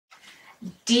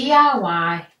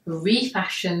DIY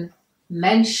refashion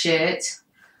men's shirt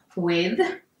with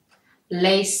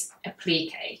lace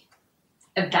applique.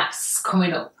 That's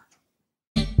coming up.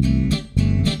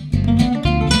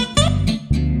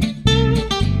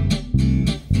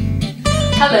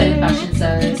 Hello fashion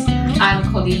sewers,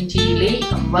 I'm Colleen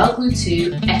and welcome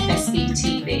to FSB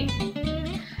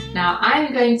TV. Now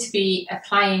I'm going to be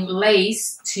applying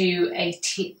lace to a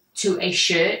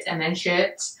shirt, a men's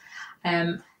shirt.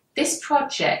 This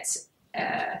project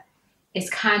is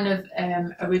kind of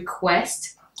a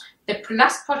request. The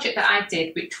last project that I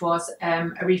did, which was a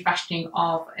refashioning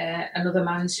of another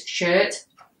man's shirt,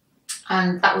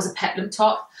 and that was a peplum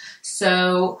top.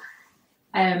 So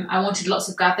I wanted lots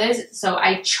of gathers, so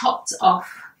I chopped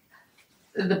off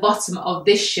the bottom of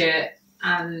this shirt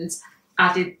and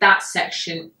added that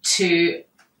section to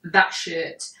that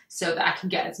shirt so that I can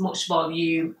get as much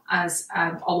volume as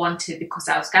I wanted because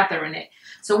I was gathering it.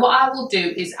 So what I will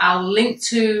do is I'll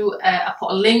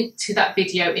put a link to that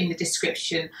video in the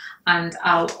description, and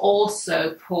I'll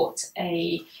also put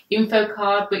a info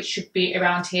card which should be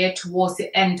around here towards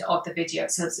the end of the video.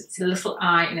 So it's a little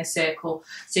eye in a circle,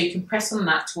 so you can press on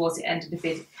that towards the end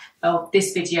of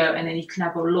this video, and then you can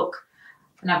have a look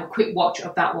and have a quick watch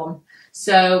of that one.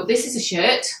 So this is a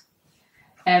shirt.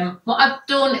 What I've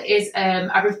done is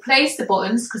I replaced the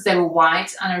buttons because they were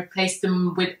white, and I replaced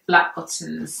them with black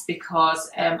buttons because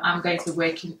I'm going to be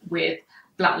working with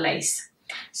black lace.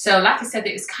 So like I said,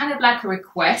 it was kind of like a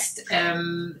request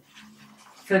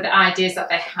for the ideas that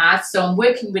they had. So I'm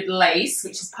working with lace,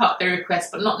 which is part of the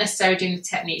request, but not necessarily doing the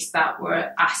techniques that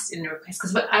were asked in the request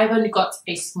because I've only got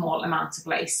a small amount of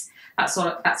lace. That's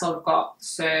all I've got.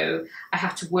 So I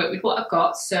have to work with what I've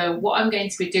got. So what I'm going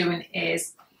to be doing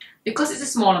is, because it's a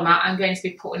small amount, I'm going to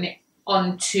be putting it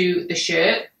onto the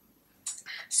shirt.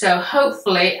 So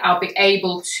hopefully I'll be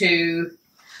able to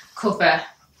cover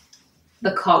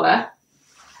the collar,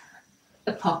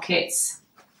 the pockets,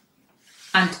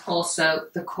 and also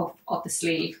the cuff of the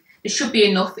sleeve. There should be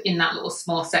enough in that little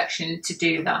small section to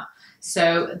do that.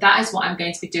 So that is what I'm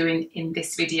going to be doing in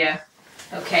this video.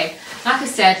 Okay, like I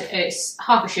said, it's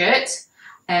half a shirt,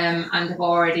 and I've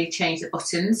already changed the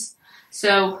buttons.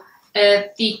 So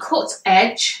the cut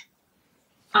edge,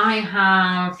 I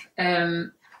have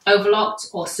overlocked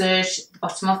or serged the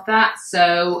bottom of that.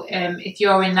 So if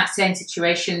you're in that same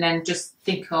situation, then just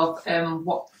think of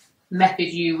what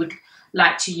method you would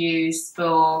like to use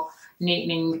for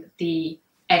neatening the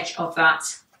edge of that.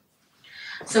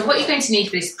 So what you're going to need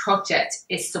for this project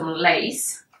is some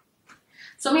lace,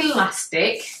 some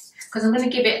elastic, because I'm going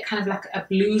to give it kind of like a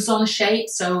blouson shape,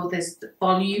 so there's the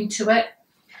volume to it.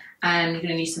 And you're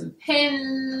going to need some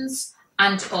pins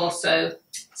and also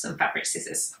some fabric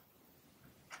scissors.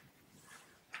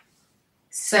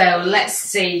 So let's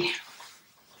see.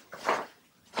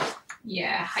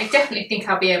 Yeah, I definitely think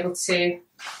I'll be able to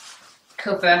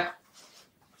cover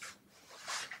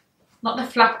not the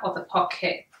flap of the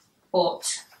pocket,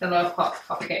 but the lower part of the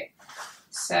pocket.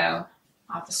 So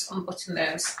I'll just unbutton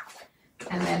those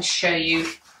and then show you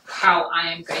how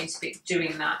I am going to be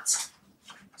doing that.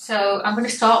 So I'm going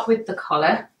to start with the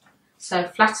collar, so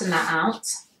flatten that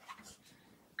out,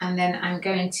 and then I'm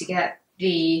going to get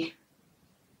the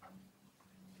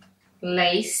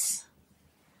lace.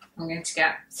 I'm going to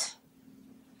get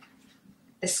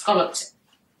the scalloped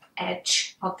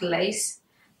edge of the lace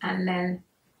and then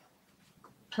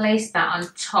place that on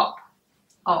top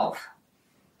of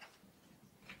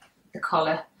the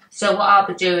collar. So what I'll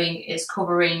be doing is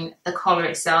covering the collar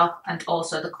itself and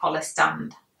also the collar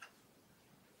stand.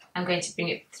 I'm going to bring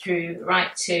it through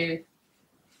right to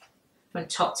from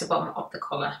top to bottom of the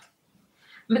collar.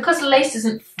 And because the lace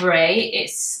isn't fray,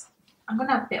 I'm going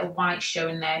to have a bit of white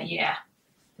showing there, yeah.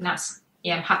 And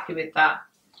I'm happy with that.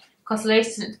 Because the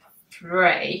lace isn't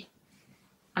fray,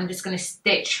 I'm just going to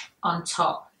stitch on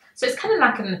top. So it's kind of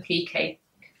like an applique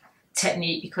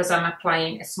technique because I'm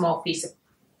applying a small piece of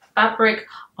fabric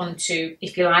onto,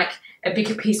 if you like, a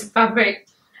bigger piece of fabric.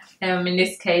 In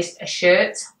this case, a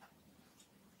shirt.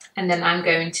 And then I'm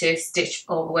going to stitch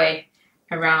all the way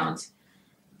around.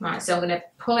 Right, so I'm going to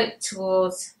pull it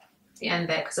towards the end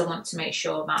there because I want to make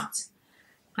sure that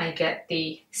I get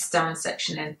the stand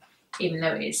section in, even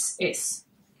though it's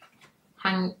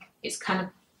kind of,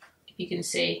 if you can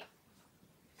see,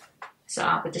 so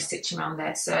I'll be just stitching around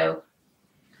there. So,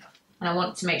 and I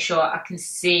want to make sure I can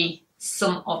see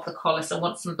some of the collar, so I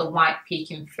want some of the white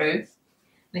peeking through.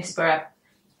 And this is where I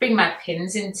bring my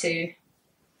pins into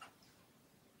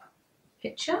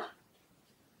picture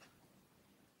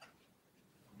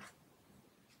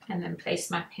and then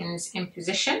place my pins in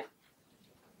position.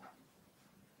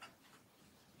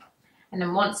 And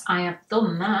then once I have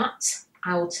done that,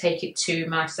 I will take it to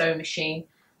my sewing machine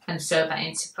and sew that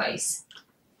into place.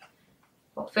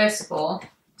 But first of all,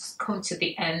 just come to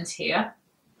the end here.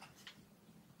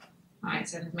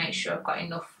 Right, and make sure I've got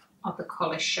enough of the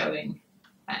collar showing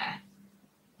there.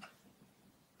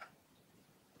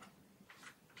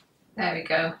 There we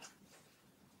go.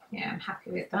 Yeah, I'm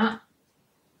happy with that.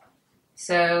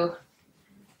 So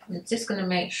I'm just going to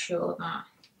make sure that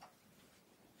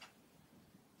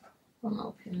one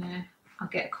more pin there. I'll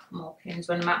get a couple more pins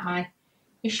when I'm at my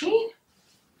machine.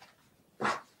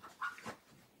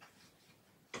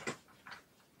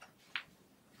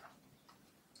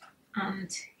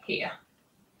 And here.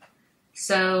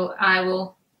 So I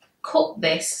will cut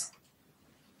this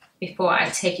before I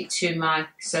take it to my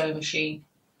sewing machine.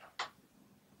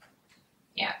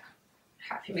 Yeah,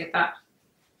 happy with that.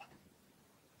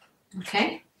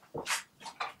 Okay.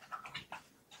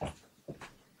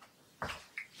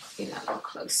 Get that a little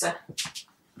closer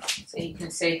so you can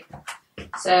see.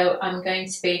 So I'm going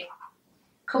to be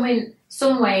coming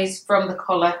some ways from the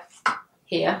collar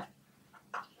here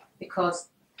because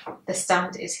the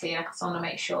stand is here, so I want to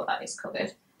make sure that is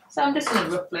covered. So I'm just going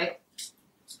to roughly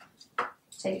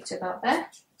take it to about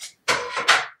there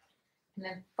and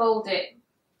then fold it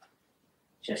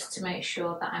just to make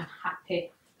sure that I'm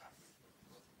happy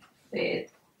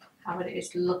with how it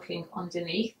is looking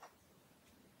underneath.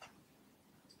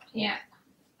 Yeah.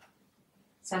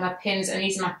 So my pins, and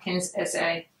using my pins as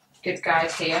a good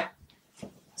guide here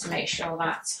to make sure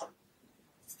that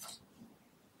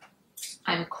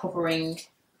I'm covering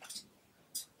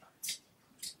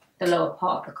the lower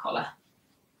part of the collar.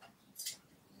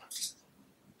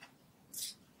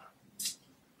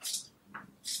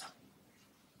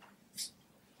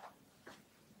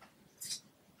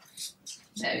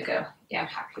 There we go. Yeah, I'm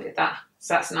happy with that.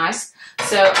 So that's nice.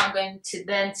 So I'm going to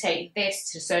then take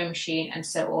this to the sewing machine and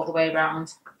sew all the way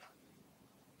around.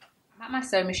 I'm at my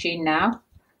sewing machine now.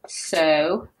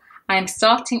 So I'm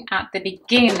starting at the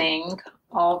beginning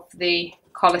of the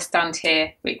collar stand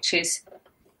here, which is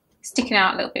sticking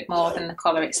out a little bit more than the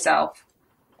collar itself.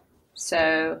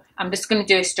 So I'm just going to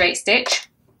do a straight stitch.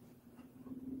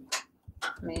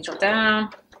 Needle down.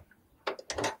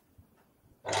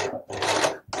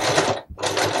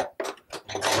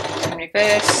 And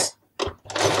reverse.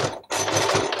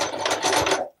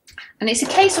 And it's a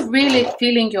case of really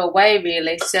feeling your way,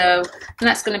 really. So and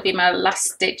that's going to be my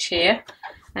last stitch here.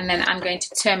 And then I'm going to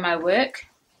turn my work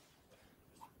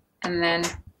and then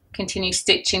continue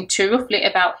stitching to roughly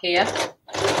about here.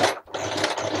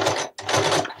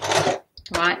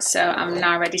 Right, so I'm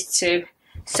now ready to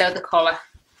sew the collar.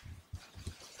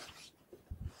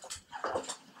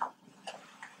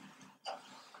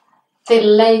 The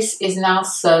lace is now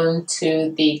sewn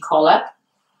to the collar.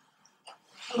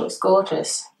 It looks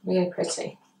gorgeous, really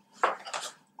pretty.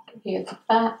 Give you the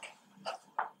back.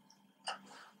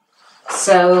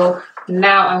 So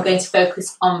now I'm going to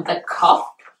focus on the cuff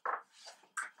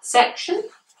section.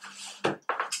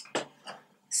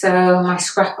 So my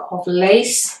scrap of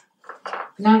lace.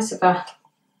 Nice of a.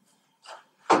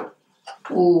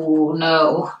 Oh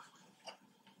no,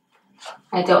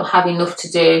 I don't have enough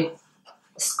to do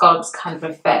the scallops kind of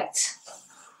effect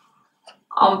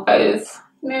on both.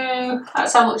 No,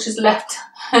 that's how much is left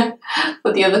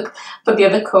for the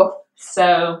other cuff.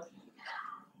 So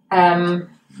and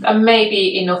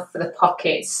maybe enough for the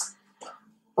pockets,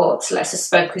 but let's just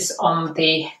focus on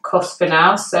the cuffs for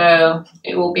now. So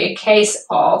it will be a case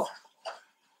of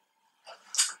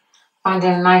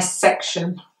finding a nice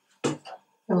section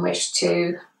in which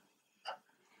to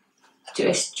do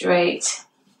a straight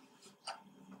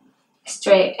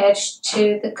edge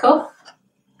to the cuff.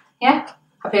 Yeah,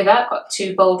 happy with that. Got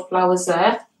two bold flowers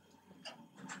there.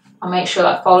 I'll make sure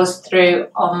that follows through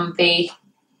on the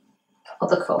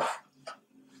other cuff.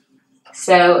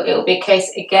 So it will be a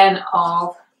case again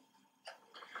of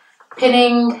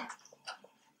pinning,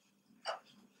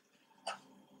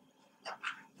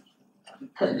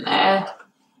 putting there,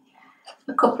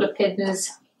 a couple of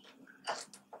pins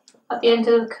at the end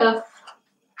of the cuff.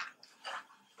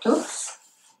 Oops,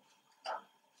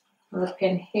 another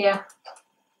pin here,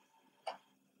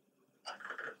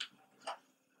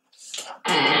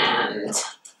 and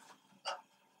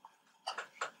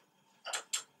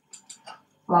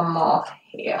one more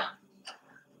here.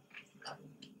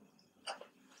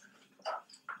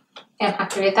 Yeah, I'm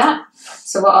happy with that.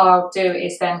 So what I'll do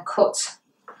is then cut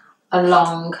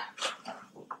along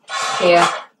here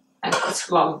and cut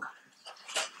along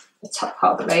the top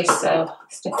part of the lace. So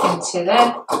stick into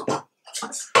there.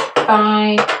 That's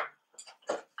fine.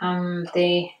 And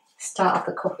the start of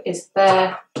the cuff is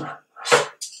there.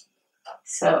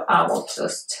 So I will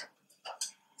just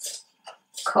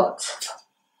cut,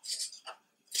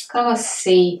 kind of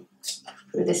see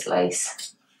through this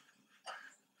lace.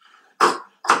 There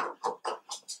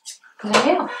we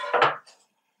go.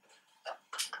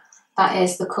 That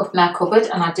is the cuff now covered,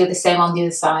 and I do the same on the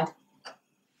other side.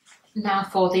 Now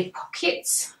for the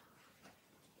pockets.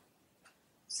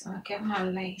 So I get my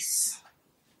lace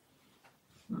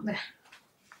on the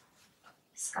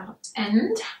scalloped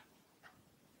end.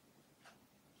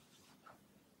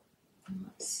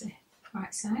 Let's see,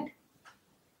 right side.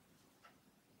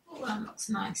 Oh, that looks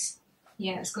nice.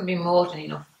 Yeah, it's going to be more than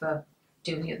enough for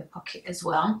doing the other pocket as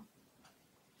well.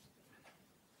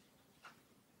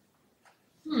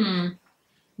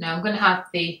 Now I'm going to have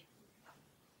the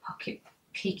pocket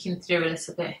peeking through a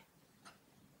little bit,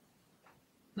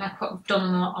 like what I've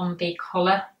done on the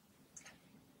collar.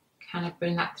 Kind of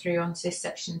bring that through onto this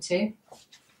section too.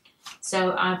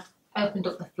 So I've opened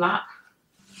up the flap,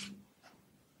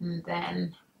 and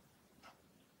then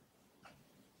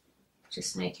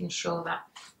just making sure that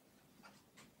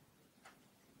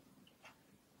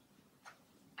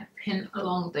I pin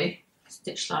along the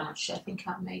stitch line. Actually, I think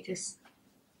I've made this.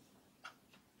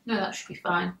 No, that should be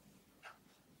fine.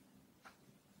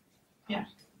 Yeah,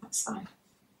 that's fine.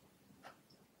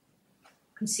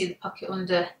 You can see the pocket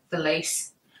under the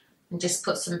lace, and just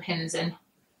put some pins in.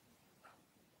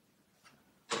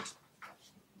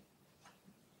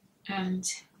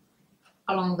 And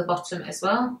along the bottom as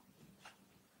well,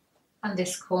 and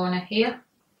this corner here.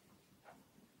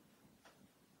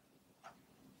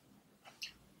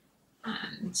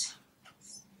 And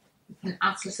you can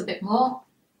add a little bit more.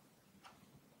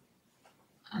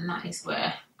 And that is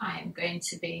where I am going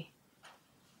to be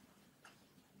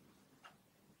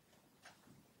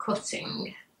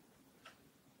cutting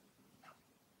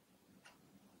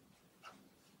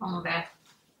on there,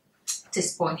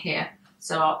 this point here.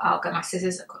 So I'll get my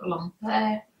scissors, I cut along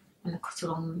there, and I cut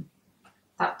along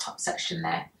that top section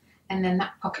there, and then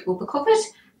that pocket will be covered,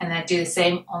 and then I do the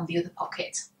same on the other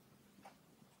pocket.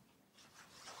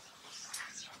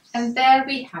 And there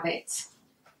we have it.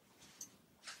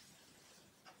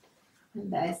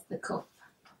 And there's the cuff.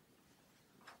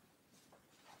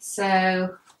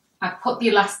 So I put the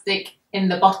elastic in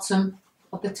the bottom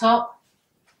of the top,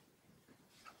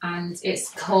 and it's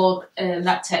called,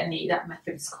 that technique, that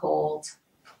method is called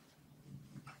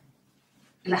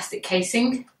elastic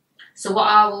casing. So what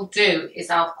I will do is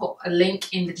I'll put a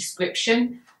link in the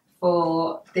description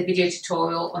for the video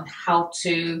tutorial on how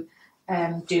to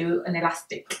do an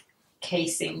elastic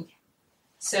casing.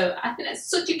 So I think it's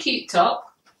such a cute top.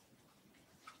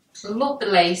 I love the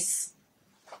lace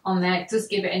on there. It does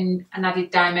give it an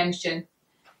added dimension.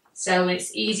 So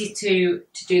it's easy to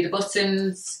do the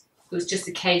buttons. It was just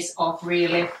a case of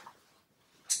really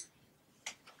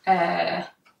the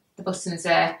buttons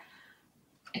there.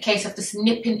 A case of just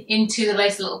nipping into the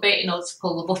lace a little bit in order to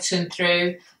pull the button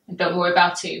through. And don't worry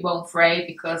about it, it won't fray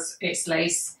because it's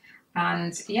lace.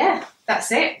 And yeah,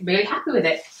 that's it. Really happy with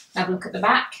it. Have a look at the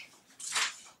back.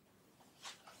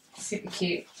 Super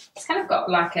cute. It's kind of got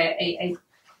like a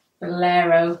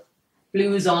bolero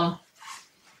blues on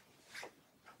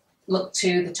look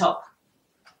to the top.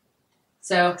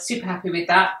 So super happy with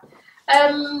that.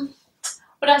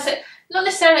 But I said, not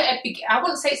necessarily I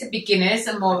wouldn't say it's a beginner's,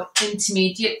 a more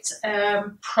intermediate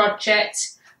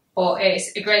project, but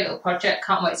it's a great little project.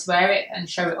 Can't wait to wear it and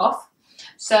show it off.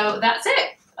 So that's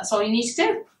it. That's all you need to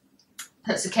do.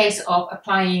 That's a case of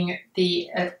applying the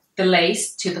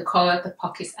lace to the collar, the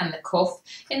pockets and the cuff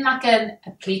in like an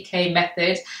applique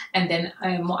method, and then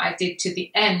what I did to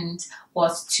the end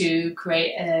was to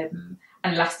create an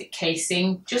elastic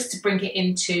casing just to bring it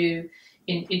into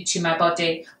my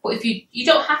body. But if you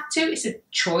don't have to, it's a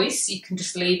choice. You can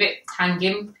just leave it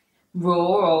hanging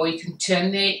raw, or you can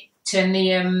turn the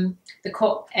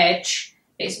cut edge.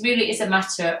 It's really a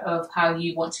matter of how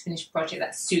you want to finish a project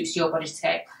that suits your body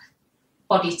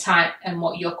type and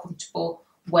what you're comfortable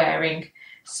wearing.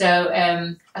 So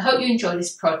I hope you enjoyed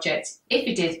this project. If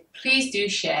you did, please do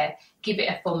share, give it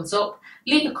a thumbs up,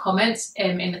 leave a comment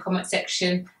in the comment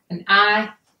section, and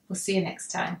I will see you next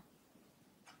time.